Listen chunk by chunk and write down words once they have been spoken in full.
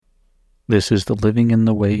This is the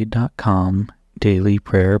livingintheway.com daily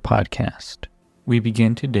prayer podcast. We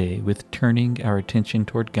begin today with turning our attention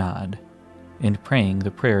toward God and praying the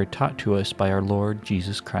prayer taught to us by our Lord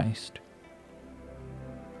Jesus Christ.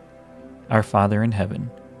 Our Father in heaven,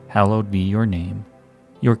 hallowed be your name.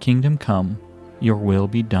 Your kingdom come, your will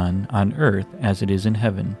be done on earth as it is in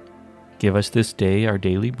heaven. Give us this day our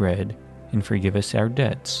daily bread, and forgive us our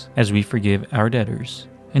debts as we forgive our debtors.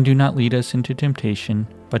 And do not lead us into temptation,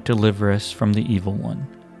 but deliver us from the evil one.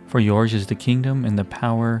 For yours is the kingdom and the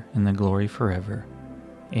power and the glory forever.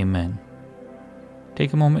 Amen.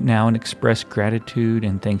 Take a moment now and express gratitude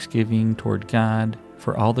and thanksgiving toward God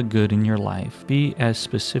for all the good in your life. Be as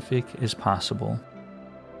specific as possible.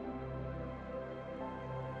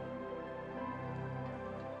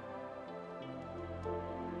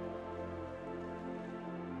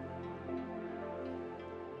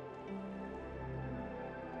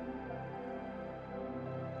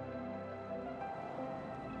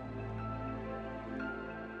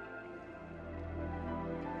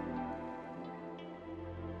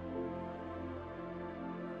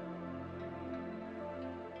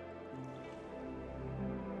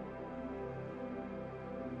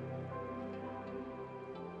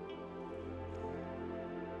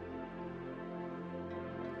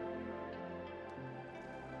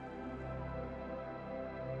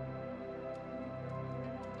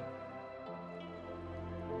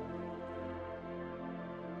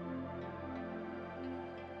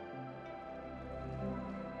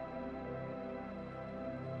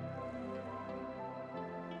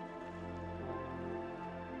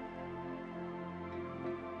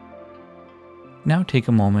 Now take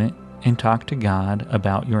a moment and talk to God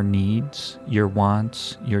about your needs, your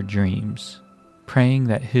wants, your dreams, praying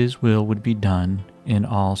that His will would be done in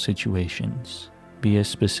all situations. Be as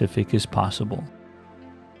specific as possible.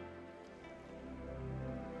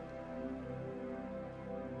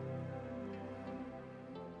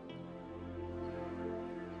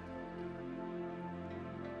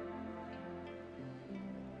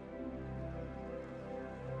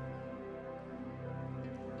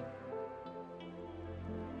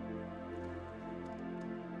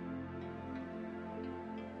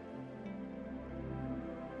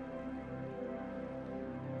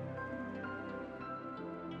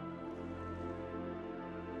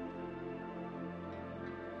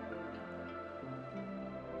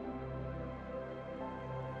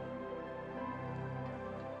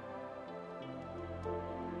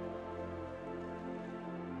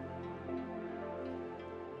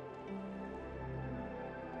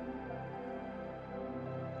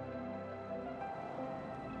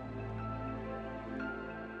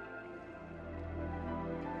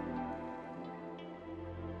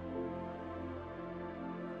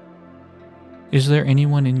 Is there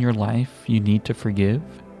anyone in your life you need to forgive?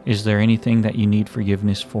 Is there anything that you need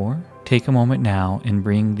forgiveness for? Take a moment now and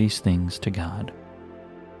bring these things to God.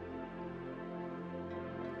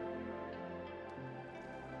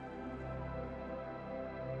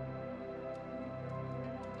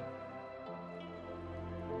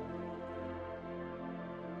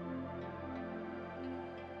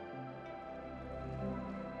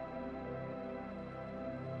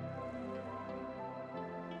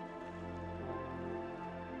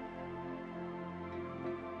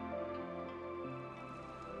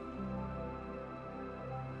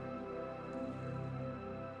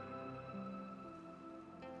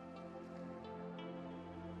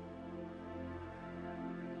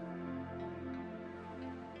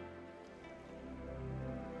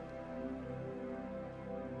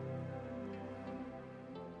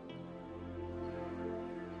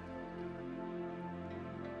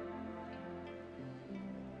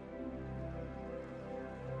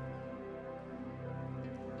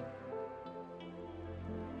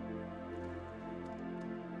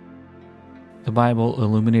 The Bible,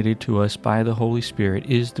 illuminated to us by the Holy Spirit,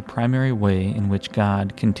 is the primary way in which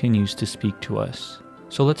God continues to speak to us.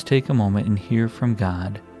 So let's take a moment and hear from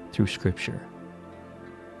God through Scripture.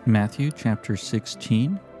 Matthew chapter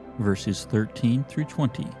 16, verses 13 through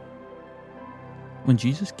 20. When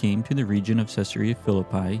Jesus came to the region of Caesarea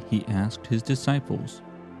Philippi, he asked his disciples,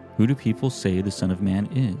 "Who do people say the Son of Man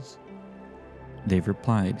is?" They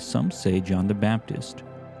replied, "Some say John the Baptist,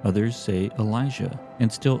 others say Elijah,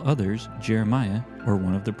 and still others Jeremiah or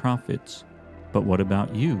one of the prophets." "But what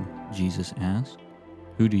about you?" Jesus asked.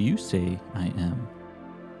 "Who do you say I am?"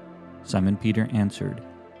 Simon Peter answered,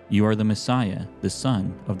 "You are the Messiah, the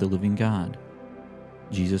Son of the living God."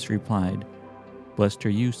 Jesus replied, "Blessed are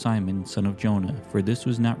you, Simon, son of Jonah, for this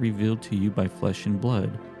was not revealed to you by flesh and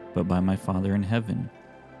blood, but by my Father in heaven.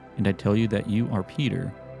 And I tell you that you are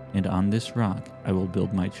Peter, and on this rock I will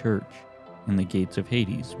build my church, and the gates of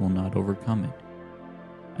Hades will not overcome it.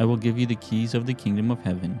 I will give you the keys of the kingdom of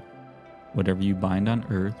heaven. Whatever you bind on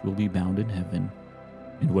earth will be bound in heaven,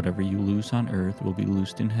 and whatever you loose on earth will be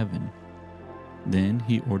loosed in heaven." Then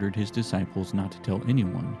he ordered his disciples not to tell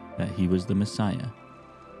anyone that he was the Messiah.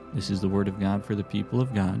 This is the word of God for the people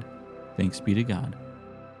of God. Thanks be to God.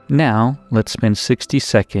 Now, let's spend 60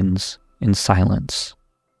 seconds in silence.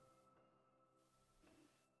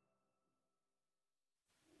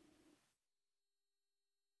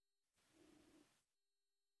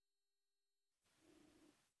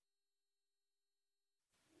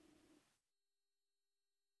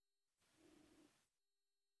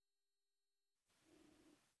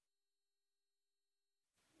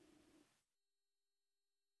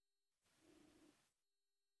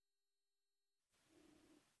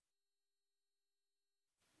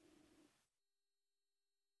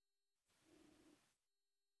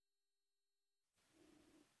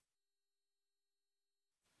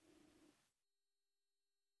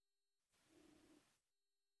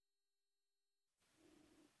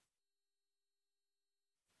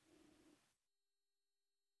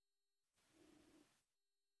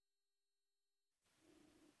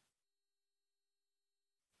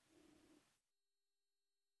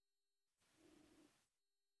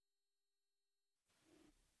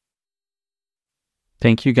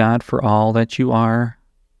 Thank you, God, for all that you are,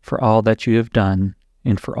 for all that you have done,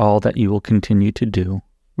 and for all that you will continue to do.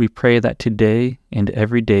 We pray that today and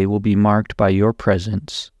every day will be marked by your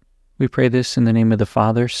presence. We pray this in the name of the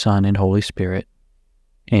Father, Son, and Holy Spirit.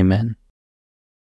 Amen.